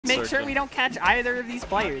Make sure we don't catch either of these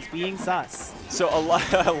players being sus. So a lot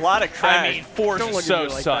of Kragg. I mean, Force is so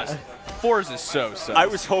sus. Force is so sus. I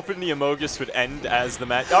was hoping the Amogus would end as the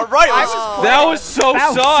match. All right, that was so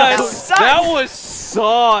sus. That was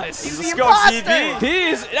sus. Let's go,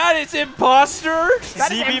 ZeeBee. That is imposter.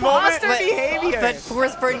 ZeeBee moment. Behavior. But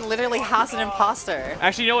Forsburn literally has an imposter.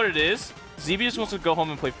 Actually, you know what it is? ZeeBee just wants to go home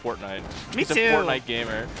and play Fortnite. Me He's too. a Fortnite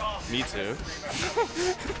gamer. Me too.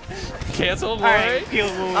 Cancel, boy. Right.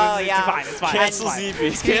 Oh, yeah. It's fine. Cancel it's fine. ZeeBee.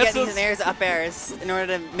 He's gonna get these airs, up airs, in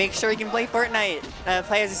order to make sure he can play Fortnite.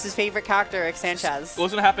 Play as his favorite character, Rick Sanchez.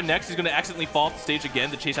 What's gonna happen next? He's gonna accidentally fall off the stage again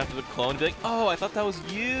to chase after the clone and be like, oh, I thought that was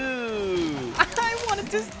you. I wanted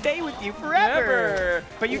to stay with you forever.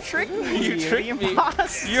 But you tricked me. You tricked the me.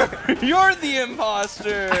 imposter. You're the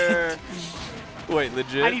imposter. Wait,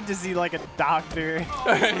 legit? I need to see like a doctor.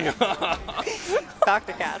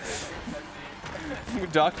 Dr. Katz.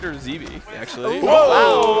 Dr. ZeeBee, actually. Ooh,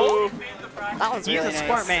 wow. That was He's really a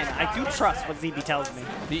smart man. I do trust what ZeeBee tells me.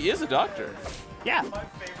 He is a doctor. Yeah.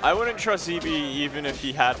 I wouldn't trust ZeeBee even if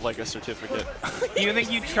he had like a certificate. Do you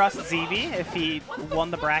think you'd trust ZeeBee if he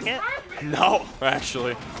won the bracket? No,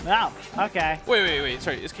 actually. No. Okay. Wait.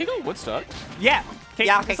 Sorry, is CakeAssault one stock? Yeah.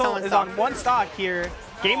 CakeAssault is on one stock here.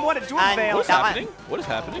 Game 1 at Dual And Veil. What's happening? What is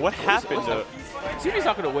happening? What happened? ZeeBee's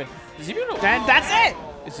not gonna win. Is ZeeBee gonna win? And that's it.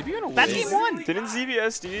 Is ZeeBee gonna win? That's game 1. Didn't ZeeBee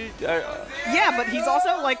SD? Yeah, but he's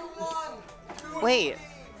also like Wait.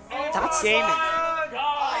 That's gaming.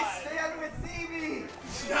 I stand with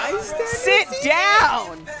ZeeBee. Sit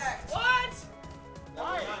down.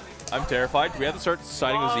 I'm terrified. Do we have to start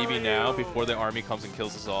siding with ZeeBee now before the army comes and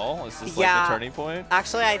kills us all? Is this like Yeah. the turning point?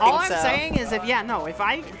 actually, I think All I'm so. saying is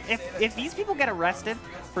if these people get arrested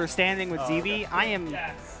for standing with ZeeBee, I am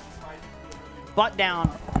butt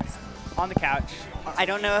down on the couch. I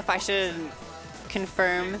don't know if I should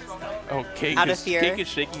confirm. Oh, Cake Out of is, fear. Cake is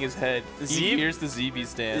shaking his head. He Zeeb? hears the ZeeBee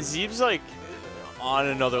stance. Zeeb's like on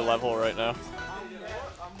another level right now.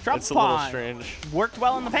 Trump It's a little Pond strange. worked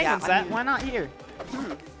well in the Penguin Yeah, I set. mean- Why not here?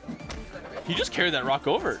 He just carried that rock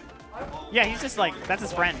over. Yeah, he's just like, that's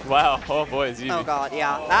his friend. Wow. Oh boy, ZeeBee. Oh god,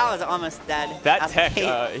 yeah, that was almost dead. That That's tech.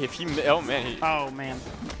 hate. If he. Oh man. He, Oh man.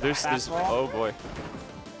 there's. Fastball. Oh boy.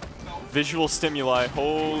 Visual stimuli.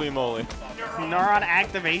 Holy moly. Neuron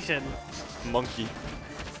activation. Monkey.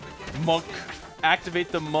 Monk.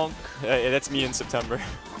 Activate the monk. That's me in September.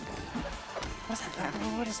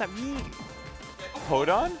 What does that mean?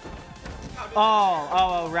 Hodon?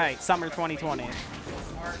 Oh, right. Summer 2020.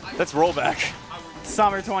 That's rollback.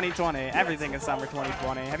 Summer 2020. Everything is summer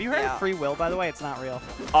 2020. Have you heard Yeah. of free will, by the way? It's not real.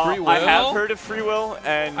 Free will? I have heard of free will,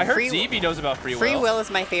 and I heard Free- ZeeBee knows about free will. Free will is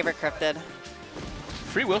my favorite cryptid.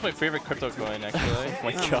 Free will's my favorite crypto coin, actually. oh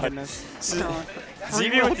my Oh my god. goodness.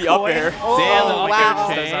 ZeeBee with the up air. Oh, Damn, the wow. up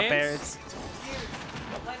air Those up chains. airs.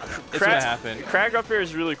 It's gonna happen. Kragg up air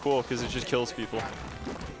is really cool because it just kills people.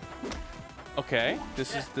 Okay,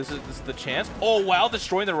 this is the chance. Oh wow,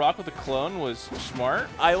 destroying the rock with the clone was smart.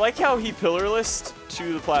 I like how he pillarlessed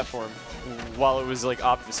to the platform while it was like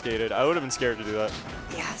obfuscated. I would have been scared to do that.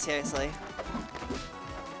 Yeah, seriously.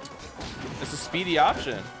 It's a speedy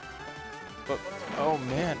option. But oh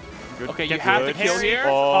man. Good. Okay, you Good. have to kill here.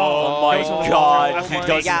 Oh, my kills with the god, wall. he Oh my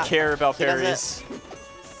doesn't God. care about He doesn't. parries.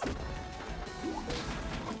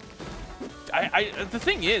 The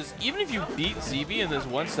thing is, even if you beat ZeeBee in this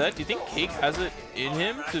one set, do you think Cake has it in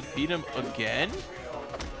him to beat him again?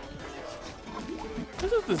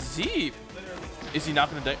 This is the Zeeb. Is he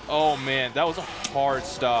not going to die? Oh man, that was a hard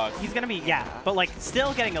stock. He's going to be, yeah, but like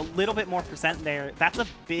still getting a little bit more percent there. That's a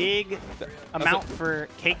big amount for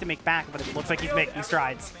Cake to make back, but it looks like he's making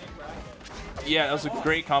strides. Yeah, that was a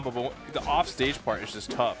great combo, but the off-stage part is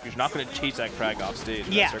just tough. You're not going to chase that Kragg off-stage. in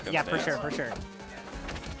that Yeah, circumstance. for sure.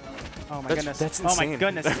 Oh my That's- goodness. that's Oh my insane.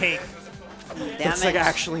 goodness, Cake. That's like Damage.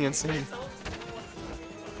 actually insane.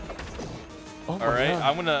 Oh my All right,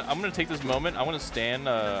 God. I'm gonna take this moment. I want to stand.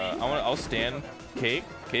 I'll stand. Cake,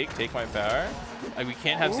 take my power. Like, we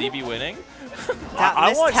can't have ZeeBee winning.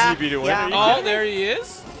 I want mistap, ZeeBee to win. yeah. Are you Oh, kidding me? there he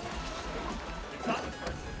is.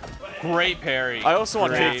 Great parry. I also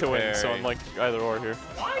want Great Cake to win, so parry. I'm like either or here.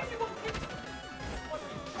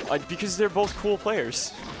 Because they're both cool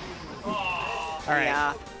players. All right.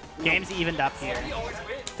 Yeah. Game's evened up here.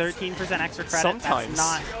 13% extra credit. Sometimes. That's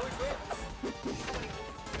not.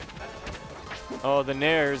 Oh, the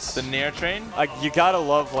Nairs. The Nair train. You gotta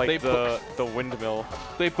love like They the windmill.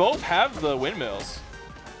 They both have the windmills.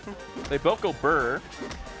 They both go burr.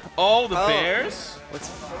 Oh, the Oh. Bears.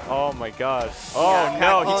 Oh my god. Oh Yeah, no,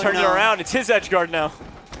 Kragg- he oh, turned it no. around. It's his edge guard now.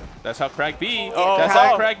 That's how Kragg be. Oh, That's how?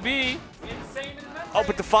 how Kragg be. Oh,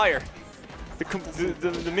 but the fire.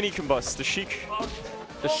 The mini combust, the chic.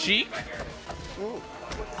 The Sheik. Oh,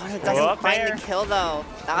 it doesn't find there. the kill though.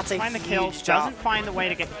 That's a Find the huge kill. drop. Doesn't find the way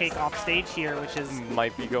to get Cake off stage here, which is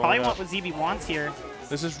Might be going probably up. what ZeeBee wants here.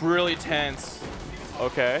 This is really tense.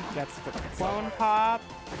 Okay. Gets the clone pop.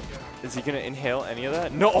 Is he gonna inhale any of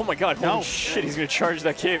that? No. Oh my God. No. Holy shit. He's gonna charge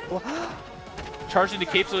that cape. Charging the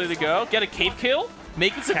cape so there to go. Get a cape kill.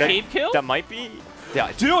 Make this a cape kill. That might be. Yeah.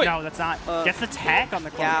 Do it. No, that's not. Gets the tag on the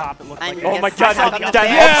clone Yeah. pop. It looked And like. Oh gets my the God, tag that- on the that- back.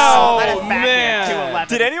 yes! Oh, That is Oh, back man. air,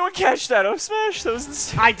 211. Did anyone catch that up smash? That was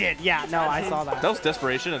insane. I did. Yeah. No, I saw that. That was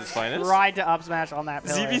desperation at its finest. Tried to up smash on that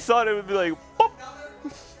pillar. ZeeBee thought it would be like. Boop.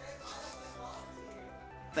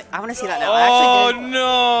 But I want to see that now. I actually Oh didn't. no!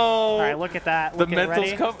 All right, look at that. The Look at mentals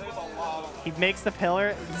ready. come. He makes the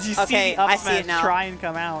pillar. You Okay, see the up I see smash it now. try and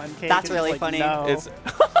come out, and Cake That's is really like, funny. No. It's.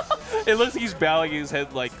 It looks like he's bowing his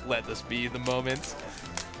head like, let this be the moment.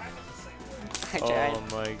 I tried.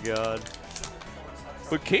 Oh my God.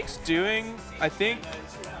 What Cake's doing, I think,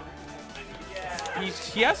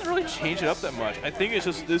 he hasn't really changed it up that much. I think it's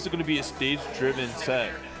just this is going to be a stage-driven set.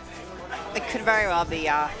 It could very well be,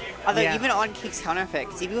 yeah. Although Yeah. even on Cake's counterpick,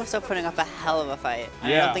 ZeeBee was still putting up a hell of a fight. I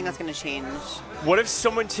Yeah. don't think that's going to change. What if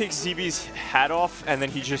someone takes ZeeBee's hat off and then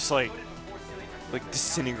he just like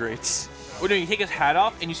disintegrates? Oh no, you take his hat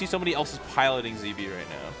off and you see somebody else is piloting ZeeBee right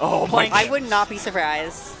now. Oh my I God. would not be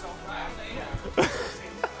surprised.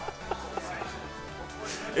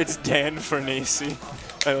 It's Dan Fernacey.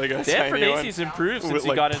 Like a Dan tiny one Fernacey's improved since with he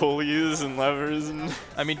like got in. pulleys and levers and.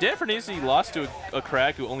 I mean, Dan Fernacey lost to a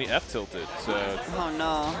Kragg who only F-tilted, so... Oh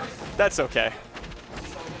no. That's okay.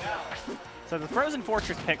 So the Frozen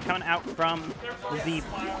Fortress pick coming out from ZeeBee.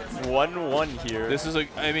 1-1 here. This is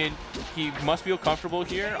I mean, he must feel comfortable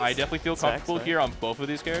here. I definitely feel comfortable right? here on both of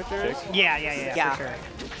these characters. Yeah, for sure.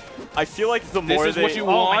 I feel like the This more is they. what you Oh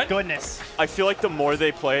my want. goodness. I feel like the more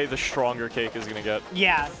they play, the stronger Cake is gonna get.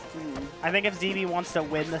 Yeah. I think if ZeeBee wants to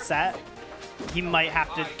win the set, he might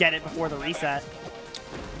have to get it before the reset.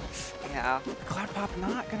 Yeah. Cloud Pop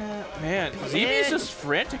not gonna. Man, ZeeBee is just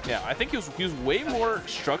frantic now. I think he was way more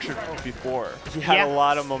structured before. He had Yeah. a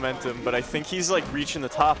lot of momentum, but I think he's like reaching the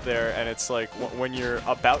top there, and it's like when you're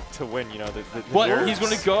about to win, you know. The But nerves. he's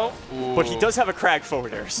going to go. But he Ooh. does have a Kragg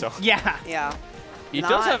forward air, so. Yeah. Yeah. He not-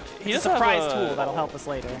 does have. He It's does a surprise have tool that'll help us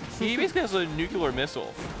later. He basically has a nuclear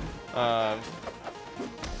missile. Whoa.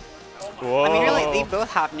 I mean, really, they both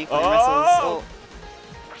have nuclear Oh! missiles. So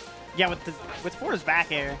Yeah, with For's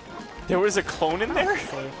back air. There was a clone in there?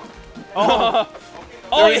 Oh,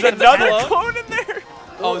 Oh, There he was hit the another club? clone in there?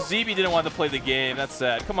 Oh, ZeeBee didn't want to play the game. That's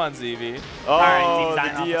sad. Come on, ZeeBee. Oh, alright, ZeeBee's the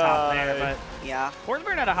dying off the top there, DI. but yeah.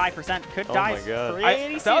 Forsburn at a high percent could Oh die my God.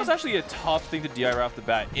 pretty That was soon. actually a tough thing to DI right off the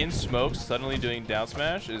bat. In smoke, suddenly doing down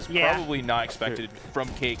smash is Yeah. probably not expected from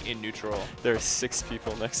Cake in neutral. There are 6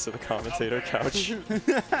 people next to the commentator couch.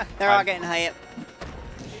 They're all getting hype.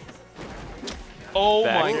 Oh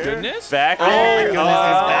Back my air. goodness. Back Oh my air. goodness, his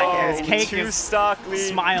back air. His Cake Two is stock lead.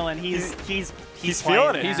 smiling. He's He's playing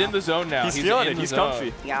feeling it. He's now. in the zone now. He's feeling in it. the He's zone.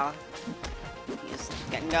 comfy. Yeah. He's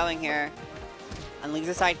getting going here. On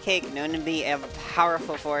loser side, Cake, known to be a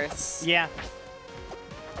powerful force. Yeah.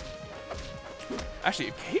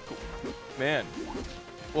 Actually, Cake, man.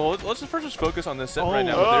 Well, let's just first focus on this set right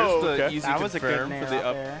now. Oh, There's the okay. easy That was a good confirm nair for the out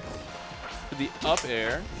up there. for the up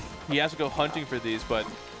air. He has to go hunting for these, but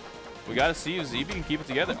we got to see if ZeeBee can keep it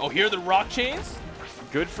together. Oh, here are the rock chains.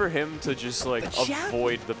 Good for him to just like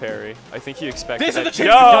avoid the parry. I think he expected This is that. the chain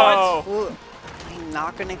Yo! Ooh, I'm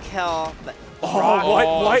not gonna kill, but Oh, what?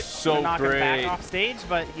 Oh, What? so knock him back great. off stage,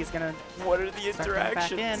 but he's gonna. What are the Start coming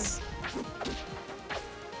back interactions?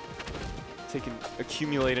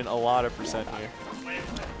 Accumulating a lot of percent here.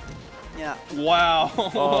 yeah. Wow.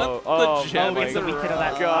 Oh, what the gem my is the God. rock? of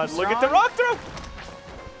that God, look at the rock rock throw!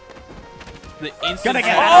 The instant. Gonna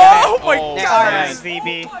get Oh that. my Oh, There God! are- Alright,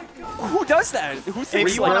 ZeeBee. Who does that? Who If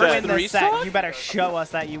thinks you like want to that? win this set, restock? you better show us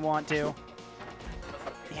that you want to.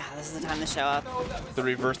 Yeah, this is the time to show up. The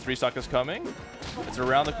reverse 3-stock is coming. It's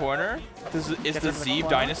around the corner. Is the into the Zee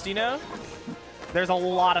club. dynasty now? There's a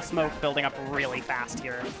lot of smoke building up really fast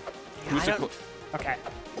here. Who's I the don't- Okay.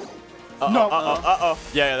 Uh-oh.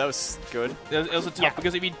 Yeah, that was good. It was a tough Yeah.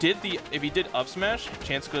 because if he did up smash,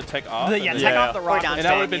 chance could take off. The, and yeah, then- take Yeah. off the Or rock. down and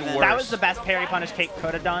that would have smash been even. worse. That was the best parry punish Cake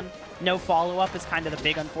could have done. No follow-up is kind of the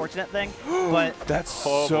big unfortunate thing, but That's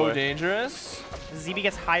Oh, so boy. dangerous. ZeeBee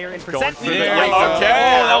gets higher in Going percent. for the- There Yeah, you go.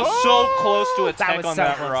 okay. Oh, that was so close to a That tech was on so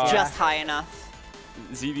that close, rock. yeah. Just high enough.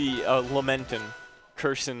 ZeeBee lamenting,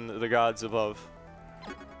 cursing the gods above.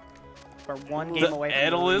 We're one game The away from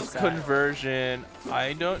the Edelist reset. conversion.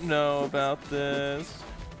 I don't know about this.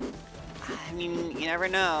 I mean, you never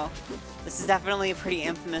know. This is definitely a pretty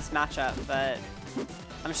infamous matchup, but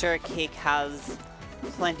I'm sure Cake has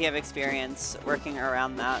plenty of experience working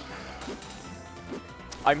around that.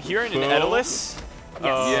 I'm hearing an Boom. Edilus.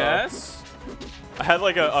 Yes. I had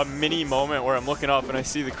like a mini moment where I'm looking up and I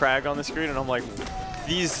see the Kragg on the screen and I'm like,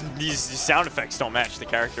 these sound effects don't match the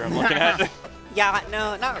character I'm looking at. Yeah,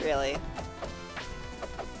 no, not really.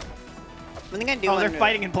 What are they gonna do? Oh, they're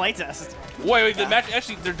fighting in playtest. Wait, the match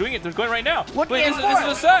actually, they're doing it. They're going right now. Look Wait, at this it.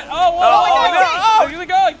 is a set. Oh, whoa, Oh, whoa, oh, they're really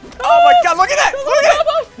going. Oh my god, look at that!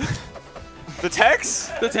 Look at it! The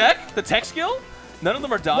text? The tech skill? None of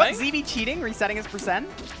them are What, dying? ZeeBee cheating, resetting his percent?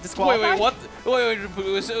 Wait, Disqualified? what?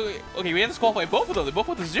 Wait, so, okay, we have to disqualify both of them. They both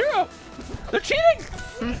went to 0. They're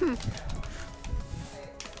cheating!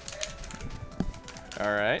 All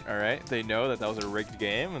right. They know that was a rigged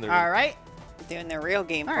game. And they're All right. doing their real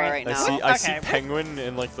game All for right. right I now. see Okay. Penguin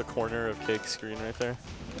in like the corner of Cake's screen right there.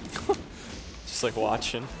 Just like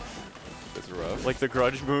watching. It's rough. Like the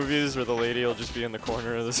Grudge movies where the lady will just be in the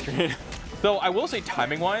corner of the screen. Though I will say,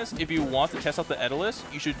 timing-wise, if you want to test out the Edilus,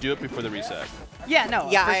 you should do it before the reset. Yeah, no,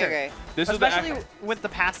 Yeah, for I sure. agree. This Especially is with the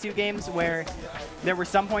past 2 games where there were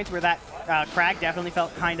some points where that Kragg definitely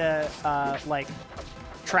felt kind of like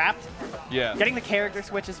trapped. yeah. Getting the character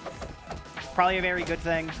switch is probably a very good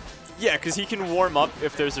thing. Yeah, because he can warm up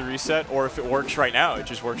if there's a reset, or if it works right now, it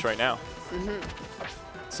just works right now.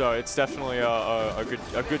 So it's definitely a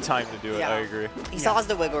good time to do it. Yeah. I agree. He still has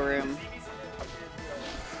the wiggle room,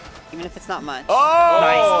 even if it's not much. Oh,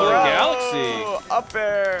 Nice through Galaxy. Up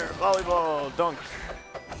air, volleyball, dunk.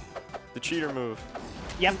 The cheater move.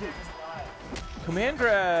 Yep. Command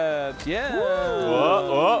grabs, yeah.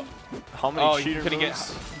 Whoa, whoa. How many Oh, cheater you're gonna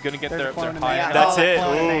moves? get There's a their clone in high. there. Yeah. That's Oh, it.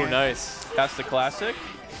 clone in Ooh, there. nice. That's the classic.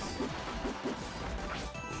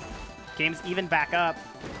 Game's even back up.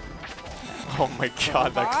 Oh my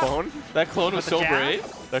god, that clone? That clone was With the so jab?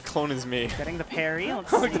 brave. That clone is me. Getting the parry.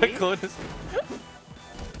 Let's that see. clone is.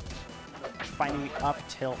 Finding the up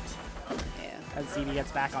tilt Yeah. as ZeeBee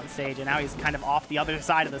gets back on stage, and now he's kind of off the other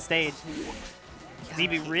side of the stage.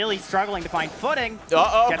 ZeeBee really struggling to find footing.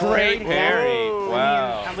 Uh-oh. Gets Great parried. parry. Whoa.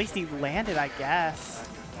 Wow. At least he landed, I guess.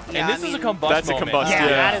 Yeah, And this I is a mean, combust That's a moment. combust, Yeah, yeah.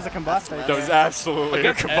 that is a combustor. That was absolutely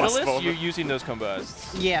a Against combust Edilus, moment. you're using those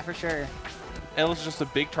combusts. Yeah, for sure. Edilus is just a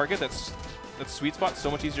big target that's sweet spot,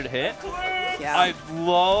 so much easier to hit. Yeah. I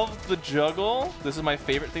love the juggle. This is my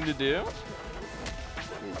favorite thing to do.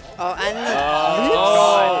 Oh, and the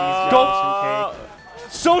God, these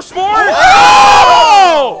jumps So smart!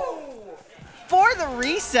 Oh! for the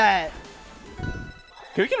reset.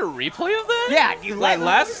 Can we get a replay of that? Yeah, you Like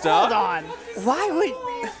last stuff? Hold on. why would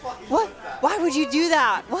what? Why would you do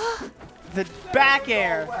that? What? The back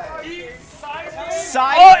air.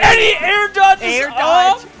 Side Oh, and he air dodges air up,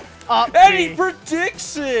 dodge. Up and he B.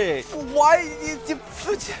 predicts it. Why?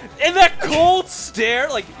 And that cold stare,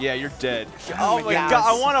 like, yeah, you're dead. Oh my gosh. god,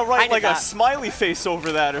 I want to I write did like a that. smiley face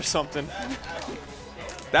over that or something.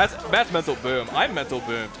 That's mental boom. I'm mental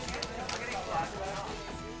boom.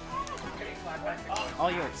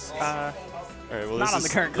 All yours. All right, well, Not this on the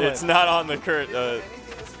is- current clip. It's not on the current.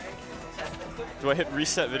 Do I hit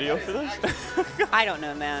reset video for this? I don't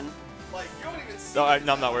know, man. No, I'm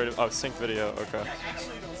not worried. Oh, sync video. Okay.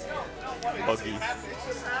 Buggy.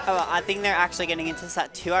 Oh, well, I think they're actually getting into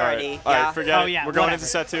set 2 All already. right, all right, forget Oh, it. yeah, We're going whatever. into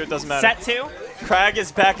set 2. It doesn't matter. Set 2. Kragg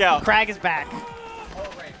is back out. Kragg is back.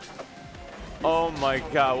 Oh my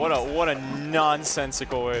god, what a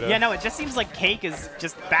nonsensical way to. Yeah, no, it just seems like Cake is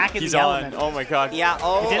just back in He's the on. element. Oh my god. Yeah. It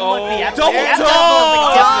Oh. didn't look the double doesn't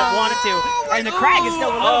wanted to. Oh And the Kragg is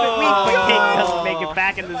still a little bit weak, but Cake doesn't make it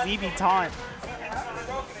back into the ZeeBee taunt.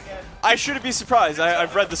 I shouldn't be surprised.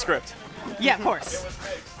 I've read the script. Yeah, of course.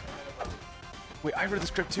 Wait, I read the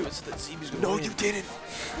script too. It said that ZeeBee's gonna No, win. you didn't.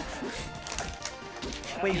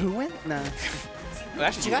 Wait, who went? No. Well,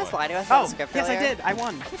 actually, Did you guys lie to us about Oh, the script yes, I earlier? did. I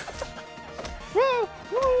won. Woo!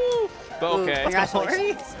 Woo! But Ooh, okay.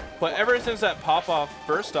 congratulations. But ever since that pop-off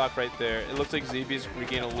first stock right there, it looks like ZeeBee's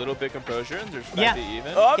regained a little bit composure, and there's back to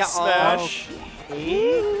even. Up Yeah, smash.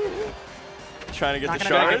 Okay. Trying to get Not the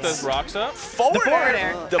gonna make Get it. shards. those rocks up. Forward The forward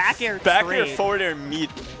air. air. The Back air back air, straight. forward air meet.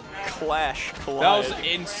 Clash. That Collide. was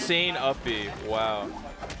insane up B. Wow.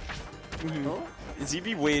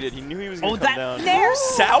 ZeeBee waited. He knew he was going Oh, to come that down. there.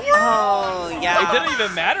 Sour? Oh, yeah. It didn't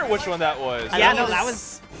even matter which one that was. Yeah, think no, it that was-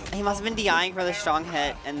 was. He must have been DIing for the strong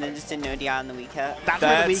hit and then just did no DI on the weak hit. That's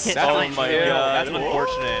where the weak That's- hit. That's Oh signed. my unfair. god. That's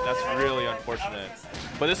unfortunate. That's really unfortunate.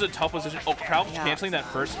 But this is a tough position. Oh, crouch Yeah. canceling that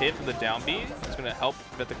first hit from the down B. It's going to help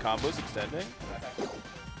get the combos extending.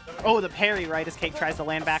 Oh, the parry right as Cake tries to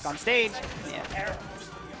land back on stage. Yeah.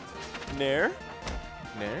 Nair?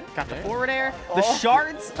 Nair? Got the forward air. The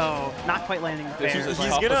shards. Oh, not quite landing This there. is a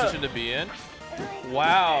He's tough gonna- position to be in.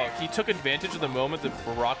 Wow, he took advantage of the moment the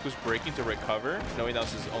rock was breaking to recover, knowing that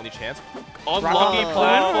was his only chance. Unlucky Oh.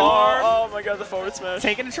 platform. Oh my god, the forward smash.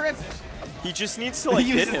 Taking a trip. He just needs to like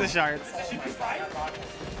He hit uses him. the shards.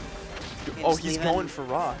 Oh, he's going for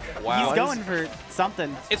rock. Wow. He's going for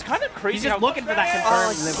something. It's kind of crazy He's just how looking for that confirm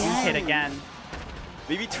Oh, the weak hit again. again.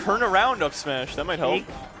 Maybe turn around up smash. That might help. Cake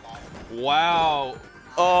wow.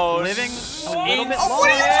 Oh, living a little bit Oh, more.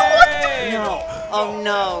 No. Oh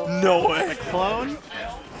no. no way. Clone.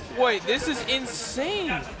 Wait, this is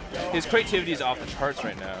insane. His creativity is off the charts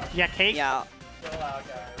right now. Yeah, Cake. Yeah.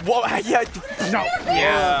 Whoa, yeah. No.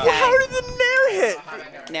 Yeah. Okay. How did the nair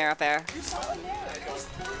hit? Nair up air.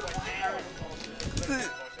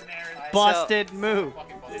 Busted move.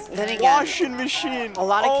 Then again, Washing machine. a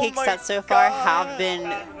lot of Oh cake my sets so far God. have been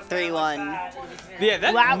 3-1. Yeah,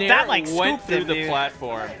 that, Wow, nair that, like, went scooped through him, the dude.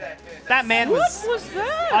 platform. That man What was was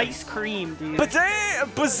that? ice cream, dude. But damn,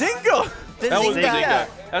 Bazinga. That was Bazinga. Bazinga.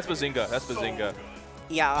 That's Bazinga. That's Bazinga.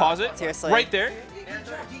 Yeah. Pause it. Seriously. Right there.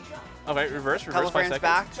 Okay, reverse Couple 5 frames seconds.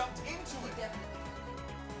 back.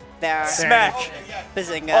 There. Smack.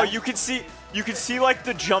 Bazinga. Oh, you can see like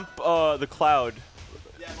the jump, the cloud.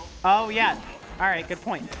 Oh, yeah. All right, good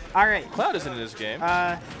point. All right. Cloud isn't in this game.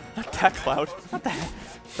 Not that cloud. What the heck?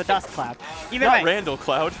 The dust cloud. Either Not way, Randall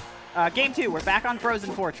cloud. game 2, we're back on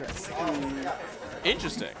Frozen Fortress.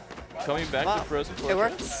 Interesting. Coming back Well, to Frozen it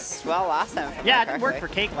Fortress. worked well last time. if I Yeah, it remember didn't work for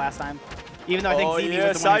correctly. Cake last time. Even though I think Oh, ZeeBee yeah,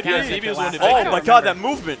 was the one who side kind of B. picked ZeeBee it was the one last who time. did I it. Oh don't my god, that remember.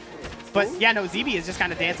 movement. But yeah, no, ZeeBee is just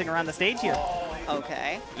kind of dancing around the stage here.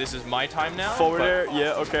 Okay. This is my time now. Forward but air,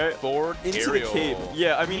 yeah, okay. Forward Into aerial. the cape.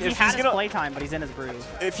 Yeah, I mean, He if had he's his gonna playtime, but he's in his groove.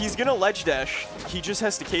 if he's gonna ledge dash, he just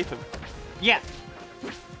has to cape him. Yeah,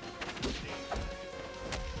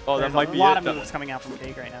 Oh, there's that might a be lot it. of moves coming out from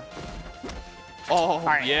Cake right now. Oh, All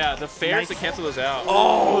right. yeah, the fairs Nice. to cancel those out.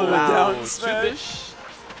 Oh, the Wow. down to smash.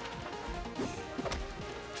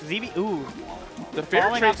 ZeeBee, ooh. The fair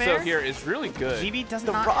Falling trade up air? so here is really good. ZeeBee does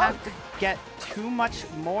The not rock. have to get too much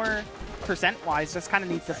more percent-wise, just kind of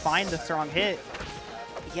needs to find the strong hit.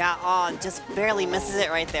 Yeah, oh, just barely misses it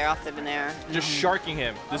right there off the Benair. Just sharking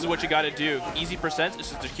him. This is what you got to do. Easy percent is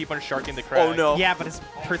just to keep on sharking the Kragg. Oh no. Yeah, but his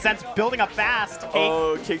percent's building up fast. Cake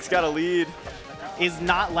Oh, Cake's got a lead. is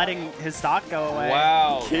not letting his stock go away.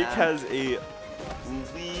 Wow. Cake Yeah. has a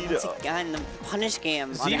lead. Once again, the punish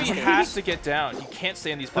game. on ZeeBee stage. has to get down. He can't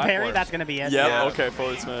stay on these The platforms. parry, that's going to be it. Yep, Yeah. okay,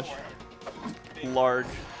 forward smash. Larg.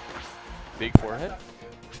 Big forehead.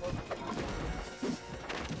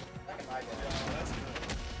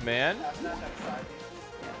 Man.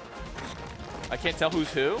 I can't tell who's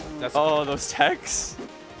who. That's Oh, those techs.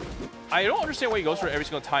 I don't understand why he goes for it every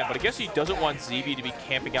single time, but I guess he doesn't want ZeeBee to be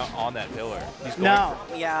camping out on that pillar. He's going No.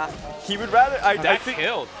 Yeah. He would rather. I That think.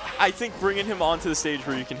 killed. I think bringing him onto the stage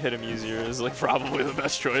where you can hit him easier is like probably the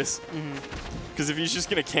best choice. Because if he's just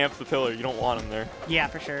gonna camp the pillar, you don't want him there. Yeah,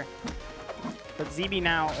 for sure. But ZeeBee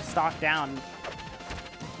now a stock down.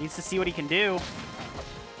 Needs to see what he can do.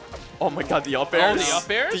 Oh my god, the up Oh, airs. the up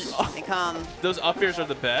airs? The up- They come. Those up airs are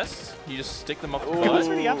the best. You just stick them up the Ooh. Goes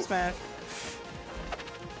for butt. the up smash.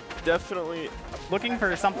 Definitely. Looking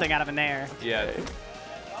for something out of an air. Yeah.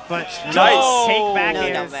 But Nice. Take back No, no,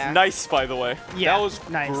 airs. there. Nice, by the way. Yeah, That was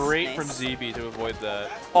nice. great Nice. from ZeeBee to avoid that.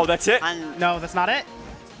 Oh, that's it. On No, that's not it.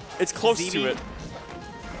 It's close ZeeBee to it.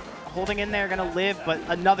 Holding in there, gonna live, but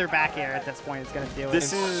another back air at this point is gonna do it. This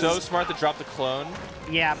It's is so smart to drop the clone.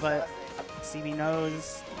 Yeah, but ZeeBee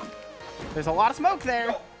knows there's a lot of smoke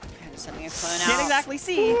there. sending a clone out. Can't exactly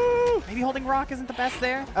see. Maybe holding rock isn't the best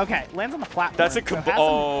there. Okay, lands on the platform. That's a so has combust. some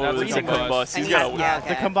Oh, That's a that's a combust. combust. And He's he got has- a. yeah. The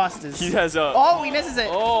Okay. combust is. He has a. Oh, he misses it.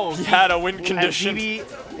 Oh, He had a win And condition.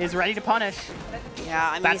 ZeeBee is ready to punish. Yeah,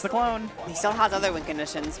 I mean, That's the clone. he still has other win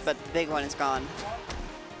conditions, but the big one is gone.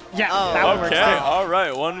 Yeah, Oh, that one works Okay, out. all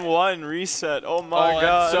right, 1-1 reset. Oh my oh,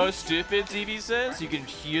 god. that's so stupid, ZeeBee says. You can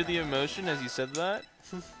hear the emotion as he said that.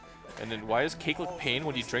 And then why does Cake look pain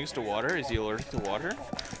when he drinks to water? Is he allergic to water?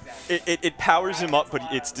 It powers him up, but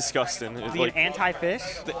it's disgusting. It's Is he like an anti-fish?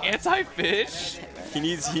 The anti-fish? he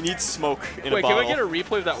needs smoke in Wait, a can bottle. we get a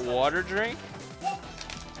replay of that water drink?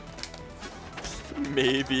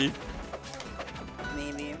 Maybe.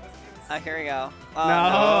 Maybe. Oh, here we go.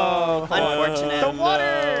 Oh, No. Unfortunate. The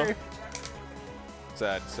water.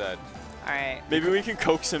 Sad, sad. All right. Maybe we can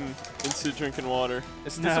coax him into drinking water.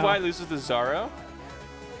 This No. is why he loses to Zaro?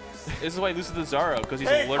 This is why he loses to Zaro, because he's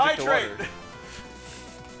allergic to water.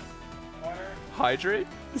 Hydrate?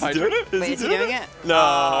 Is he doing it? Wait, is he doing it? No. Oh.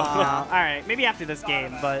 All right, maybe after this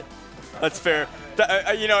game, but That's fair.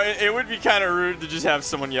 You know, it would be kind of rude to just have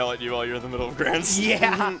someone yell at you while you're in the middle of grands.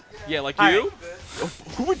 Yeah. Yeah, like All you. right.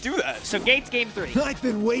 Who would do that? So Gates game 3. I've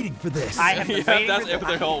been waiting for this. I have been Yeah, waiting that's for if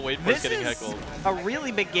they're all waiting for This getting is heckled. a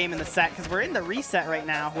really big game in the set because we're in the reset right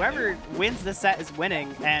now. Whoever wins this set is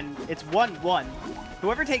winning, and it's 1-1.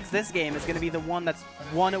 Whoever takes this game is going to be the one that's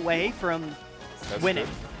one away from winning.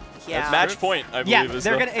 Yeah. That's match point, I Yeah, believe.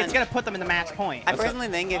 it's gonna put them in the match point. I personally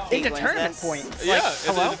think if Cake Into wins tournament this, point. Yeah, Like, it's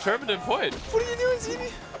hello? a determinant point. What are you doing,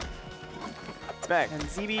 ZeeBee? It's back. And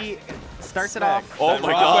ZeeBee starts it Back. off. Oh That my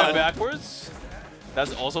rock god. went backwards.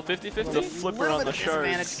 That's also 50-50. The flipper on the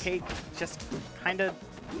disadvantage. shards. Cake just kind of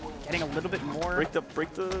getting a little bit more.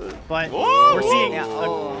 Break the. But Whoa! we're seeing Yeah,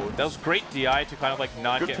 oh. That was great DI to kind of like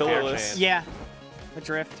not Good get fair pillarless. chance. yeah, the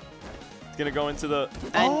drift. It's gonna go into the.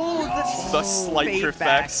 The slight fade drift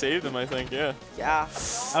back saved him, I think. Yeah. Yeah.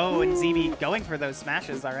 Oh, and ZeeBee going for those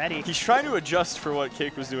smashes already. He's trying to adjust for what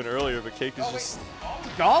Cake was doing earlier, but Cake is just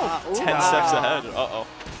Golf. 10 Wow. steps ahead. Uh-oh.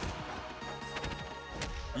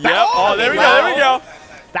 Yep. Oh, there we go. There we go.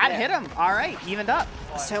 That hit him. All right, evened up.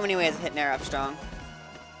 So many ways of hitting air up strong.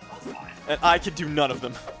 And I could do none of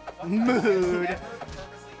them. Mood.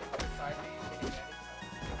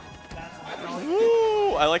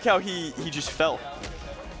 Woo! I like how he just fell.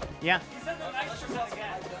 Yeah.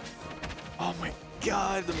 Oh my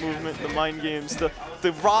god, the movement, the mind games, the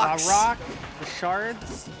rocks. Rock, the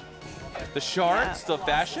shards. The shards, the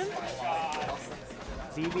fashion.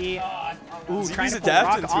 ZeeBee. Ooh, ZeeBee's trying to pull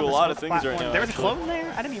adapting rock to on a the lot of smoke things right platform. now, There was a actually. clone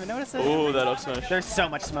there? I didn't even notice it. Oh, that up smash. There's so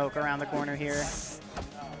much smoke around the corner here.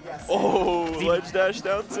 Oh, ledge dash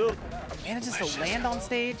down tilt. Manages to land on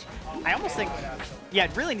stage. I almost think, yeah,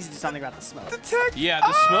 it really needs to do something about the smoke. Yeah,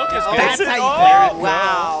 the smoke is good. That's it. how you Oh, clear it.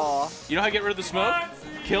 Wow. You know how to get rid of the smoke?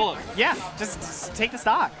 Kill him. Yeah, just take the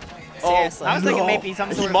stock. Seriously. I was thinking No. maybe some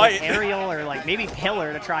He sort of might. like aerial or like maybe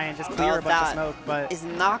pillar to try and just clear Oh, a bunch of that smoke, but is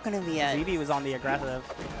not going to be it. ZeeBee was on the aggressive.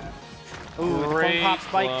 Ooh, the Great clone pop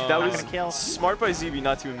spike. clone. That Not was gonna kill. smart by ZeeBee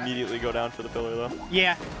not to immediately go down for the pillar, though.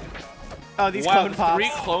 Yeah. Oh, these Wow, clone pops. 3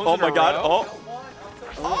 clones Oh in my a god. row.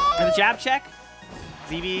 Oh, And the jab check.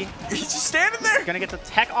 ZeeBee he's just standing there. gonna get the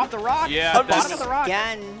tech off the rock. Yeah, the I'm bottom just- of the rock.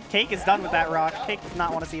 Again. Cake is done with that rock. Cake does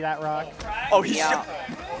not want to see that rock. Oh, he's Yeah.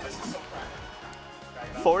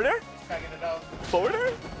 forward air. Forward air.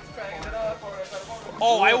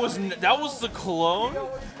 Oh, that was the clone?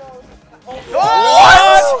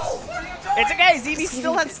 What? It's okay. ZeeBee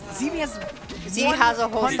still has. ZeeBee has. Z has a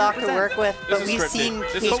whole stock to 100%. work with, This but is we've scripted. seen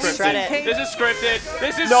This is Cake shred scripted. it. This is scripted.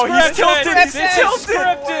 This is No, scripted. he's tilted. This He's is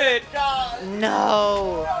tilted. scripted.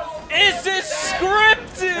 No. Is this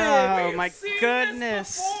scripted? Oh my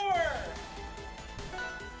goodness.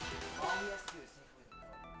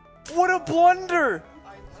 What a blunder.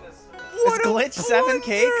 Is What a Glitch 7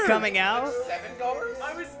 Cake blunder. coming out? I was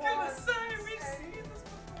gonna say we've seen this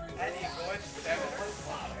before. Any good 7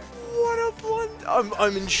 What a blunder.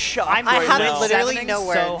 I'm in shock I'm I right have now. literally sevening no so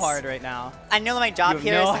words. hard right now. I know my job You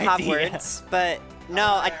here have is no to have idea. words, but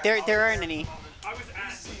no, there aren't any.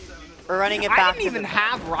 We're running it I back. didn't even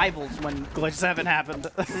have rivals when Glitch 7 happened.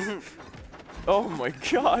 Oh my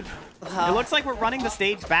god. It looks like we're running the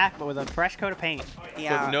stage back, but with a fresh coat of paint.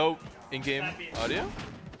 Yeah. With no in-game audio?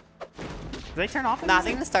 Do they turn off? the No, I music?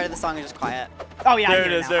 think the start of the song is just quiet. Oh yeah, There I it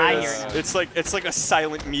hear is. now. There I it hear is. it. It's like a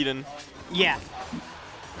silent meeting. Yeah.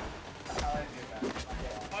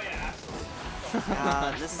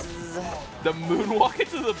 This is. The moonwalk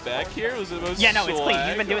into the back here was the most Yeah, no, it's clean. You've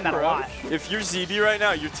swag been doing that a approach. lot. If you're ZeeBee right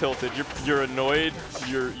now, you're tilted. You're annoyed.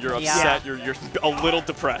 You're Yeah. upset. You're a little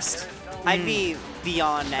depressed. I'd be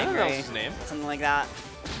beyond I don't know that was angry. his name. Something like that.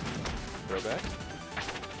 Throwback.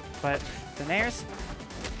 But the nairs,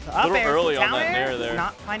 the up Little air, early the on down that air, nair there.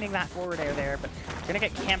 not finding that forward air there, but gonna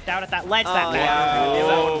get camped out at that ledge Oh, that yeah. back.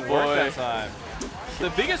 That Oh one worked boy. that time. The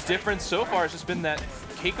biggest difference so far has just been that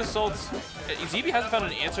CakeAssault's ZeeBee hasn't found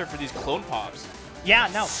an answer for these clone pops. Yeah,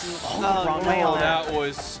 no. Oh, wrong way no. on that.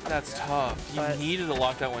 That's tough. You But- needed to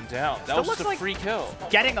lock that one down. That Still was just looks a like- free kill.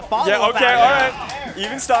 Getting a follow. Yeah. Okay. All right.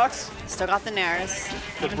 Even stocks. Still got the nairs,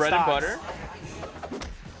 The Even bread and stocks. butter.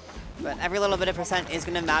 but every little bit of percent is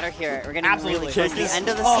going to matter here. We're getting Absolutely. really close to Cake the is- end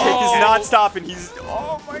of the Cake set. is not stopping. He's.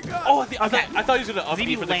 Oh my god. Oh, I thought he was going to up ZeeBee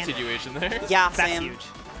B for the landed. continuation there. Yeah, That's same. huge.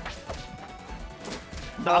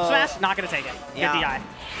 The up smash, not gonna take it. Yeah. Good DI.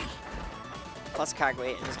 Plus Kragg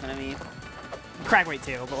weight is going to be. Kragg weight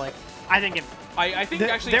too, but like, I think if I think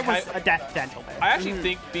actually there was a death potential there. I actually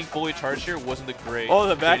think being fully charged here wasn't the Oh,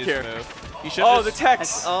 the back greatest here. move. He should Oh, have the just-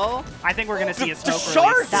 text. Oh, I think we're gonna see a the smoke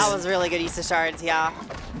shards! release. that was really good use of shards, yeah.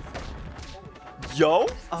 Yo.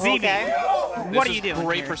 Oh, ZeeBee. okay. What are This you is doing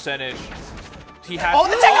Great here? percentage. He has. Oh,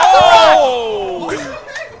 the take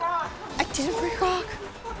Oh!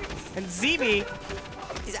 And ZeeBee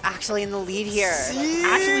He's actually in the lead here.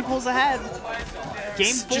 actually pulls ahead.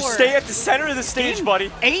 Game 4. Just stay at the center of the stage, Game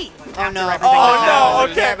buddy. 8. Oh no. everything Oh no,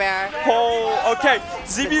 else. okay. Bear. Oh, okay.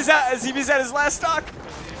 ZeeBee's at his last stock.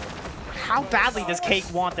 How badly does Cake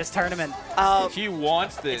want this tournament? Oh, He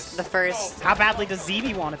wants this. the first. How badly does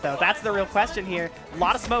ZeeBee want it, though? That's the real question here. A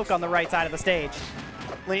lot of smoke on the right side of the stage.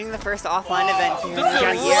 Winning the first offline event here. This is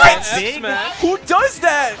a Yeah, what? F smash. Who does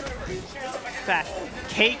that? That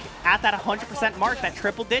Cake at that 100% mark, that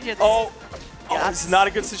triple digits. Oh, Yeah, this is not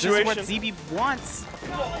a good This is situation. what ZeeBee wants.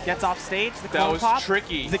 Gets off stage. The That clone was pop.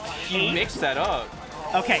 tricky. The He Cake. mixed that up.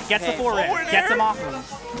 Okay, gets the Okay. forward Forward air. Gets air. him off him.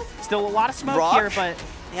 Still a lot of smoke Rock. here, but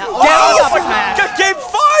Yeah. Oh, Oh, my smash. God. Game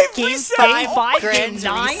 5 Game reset. 5, Game grand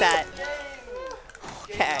 9? reset.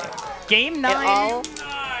 Okay. game It 9. all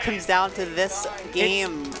comes down to this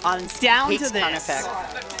game on down to Cake's this. counter pick.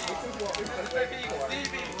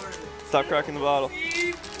 Stop cracking the bottle.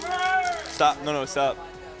 Stop. No, stop.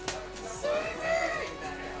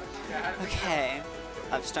 Okay.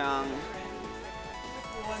 Up strong.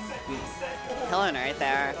 Killing right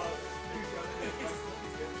there.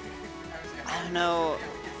 I don't know.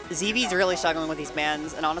 ZeeBee's really struggling with these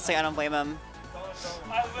bans, and honestly, I don't blame him.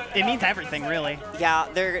 It means everything, really. Yeah,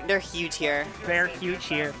 they're huge here. They're huge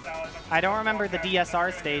here. I don't remember the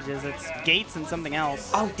DSR stages. It's Gates and something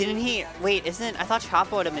else. Oh, didn't he? Wait, isn't? I thought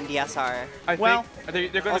Chapo would have been DSR. I Well,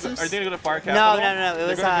 think they're going to awesome. Are they going to go to Fire No, Capital? no, no. It They're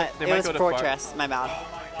was gonna go- they it might was go to Fire- Fortress. My bad.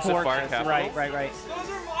 Is it Fire Fortress. Capital? Right.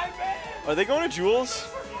 Are they going to Jules?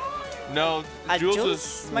 No, Jules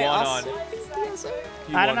is might one also on. be DSR.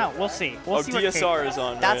 He I don't won. know. We'll see. We'll Oh, see what DSR Cake. is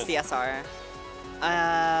on. That's right? DSR.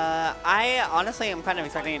 I honestly am kind of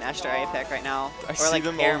expecting an Estuary pick right now. I or see like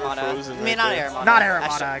them Air over Armada. Frozen I mean, right not there. Air Armada. Not Air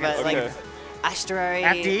Armada, I guess. But like Okay. Estuary.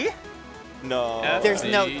 FD? No. There's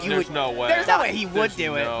no- FD, you there's would- no way. There's no That- way he would there's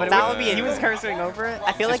do it, no but That would be he a- was cursing over it.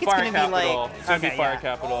 I feel like it's Fire gonna be Capital. like. It's going to Okay, be Fire yeah.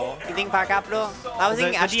 Capital. You think Fire Capital? I was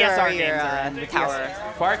thinking The DSR Estuary games or are in the Tower.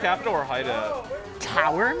 Fire Capital or Hideout?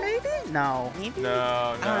 Tower, maybe? No. Maybe? No,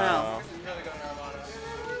 I don't know.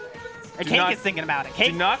 Cake not- is thinking about it. Do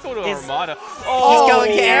Cake not go to is- Armada. He's Oh,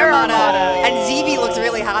 going to Air Armada. Armada. And ZeeBee looks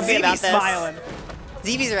really happy about ZeeBee's this. smiling.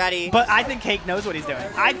 ZeeBee's ready. But I think Cake knows what he's doing.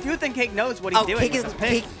 I do think Cake knows what he's Oh, doing Cake, with is, this pick.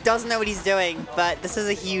 Cake doesn't know what he's doing, but this is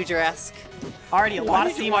a huge risk. Already a lot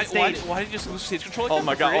of steam on stage. Why did you just lose stage control? Oh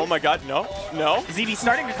my god. Oh my god. No. No. ZeeBee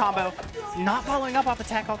starting to combo. Not following up off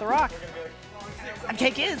attack off the rock. And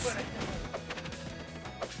Cake is.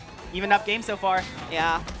 Even up game so far.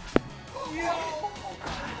 Yeah.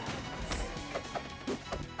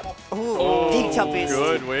 Ooh, Oh, big choppies.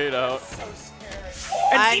 good weight out.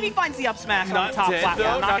 And I'm ZeeBee finds the up smash on Not the top dead platform.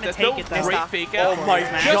 though. I'm not Not going to dead take though. it though. Great Stop. fake out. Oh my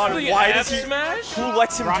Smash. Just god. the Why F does he? smash? Who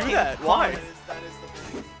lets him Rocking do that? clone. Why?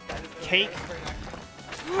 Cake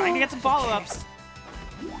trying to get some follow-ups.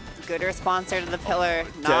 Good response there to the pillar.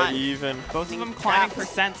 Dead Not. even. Both of them Capped. climbing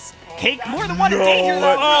percents. Cake more than one in No. danger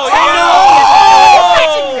though. Oh,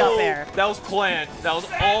 Catching the up air. That was planned. That was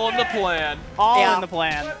all in the plan. All Yeah. in the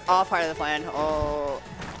plan. All part of the plan. Oh.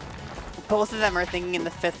 Both of them are thinking in the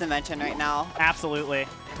 5th dimension right now. Absolutely.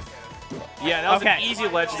 Yeah, that was Okay. an easy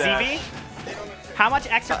ledge dash. ZeeBee, how much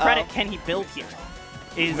extra credit can he build here?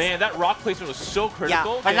 Is Man, that rock placement was so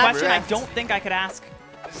critical. and a that's question I correct. don't think I could ask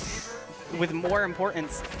with more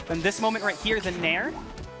importance than this moment right here, the Nair.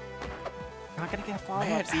 Not gonna get a follow-up.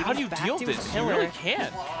 Man, how do you deal with this? You really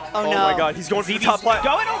can't. Oh, Oh no. my god. He's going for the ZeeBee's top plat.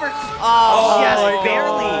 going over. Oh, Yes, my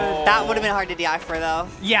barely. God. that would have been hard to DI for, though.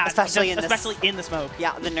 Yeah, Especially in this. especially in the smoke.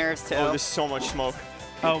 Yeah, the nerves, too. Oh, there's so much smoke.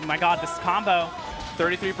 Oh my god, this combo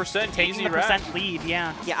 33%, taking easy the rack. percent lead.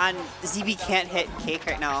 Yeah, Yeah, and ZeeBee can't hit Cake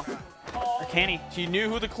right now. or can he? He knew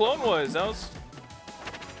who the clone was. That was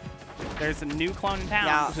There's a new clone in town.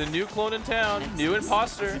 Yeah. there's a new clone in town, new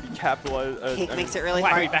imposter. Capitalize. Cake makes it really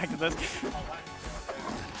Why are we hard. back to this?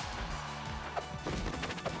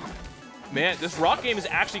 Man, this rock game is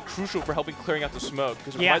actually crucial for helping clearing out the smoke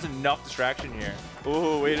because it Yeah. provides enough distraction here.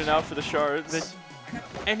 Ooh, waiting out for the shards.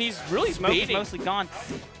 And he's really Smoke is baiting. mostly gone.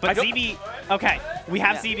 I But don't- ZeeBee, okay, we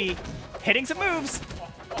have Yeah. ZeeBee hitting some moves.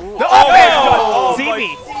 Oh,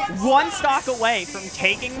 ZeeBee, one stock away from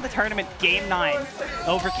taking the tournament game 9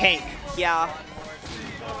 over Cake. Yeah.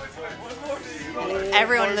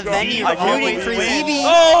 Everyone in the venue I can't rooting for believe it. ZeeBee.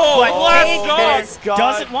 Oh, But last Cake stock! God.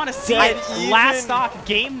 doesn't want to see Dead it. even. Last stock,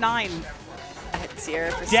 game 9, At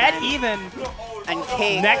 0%. dead even. And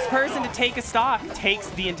Cake. Next person to take a stock takes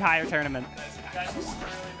the entire tournament.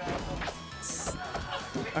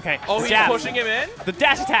 Okay, Oh, the he's jab, pushing him in? the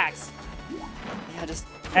dash attacks. Yeah, just.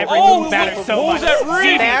 Every Oh, move matters so what much. was that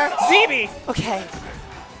read? There. ZeeBee, Okay.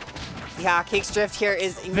 Yeah, Cake's drift here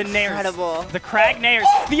is The nairs. incredible. The Kragg nairs.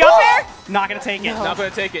 The up air? Not going to take it. Not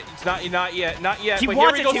gonna take it. It's not yet. Not yet. He but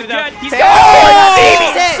wants here he it goes to, though. again. He's Fair.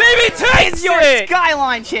 got ZeeBee takes It's your it.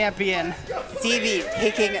 Skyline champion. ZeeBee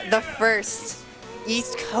taking the first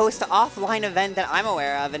East Coast offline event that I'm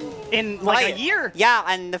aware of. And In like a year. Yeah,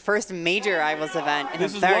 and the first major Rivals event in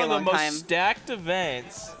This a is very one of the long most time. stacked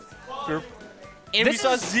events. And we This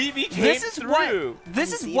saw is- ZeeBee came This is through.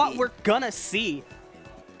 what we're gonna see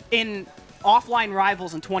in offline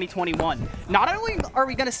Rivals in 2021. Not only are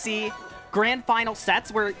we gonna see grand final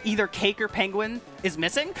sets where either Cake or Penguin is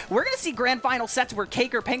missing, we're gonna see grand final sets where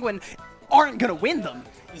Cake or Penguin aren't gonna win them.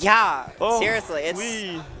 Yeah, Oh, seriously, it's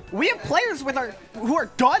We have players who are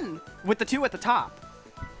done with the two at the top.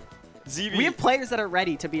 ZeeBee. We have players that are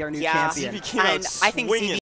ready to be our new champion. ZeeBee came out and I think swinging. ZeeBee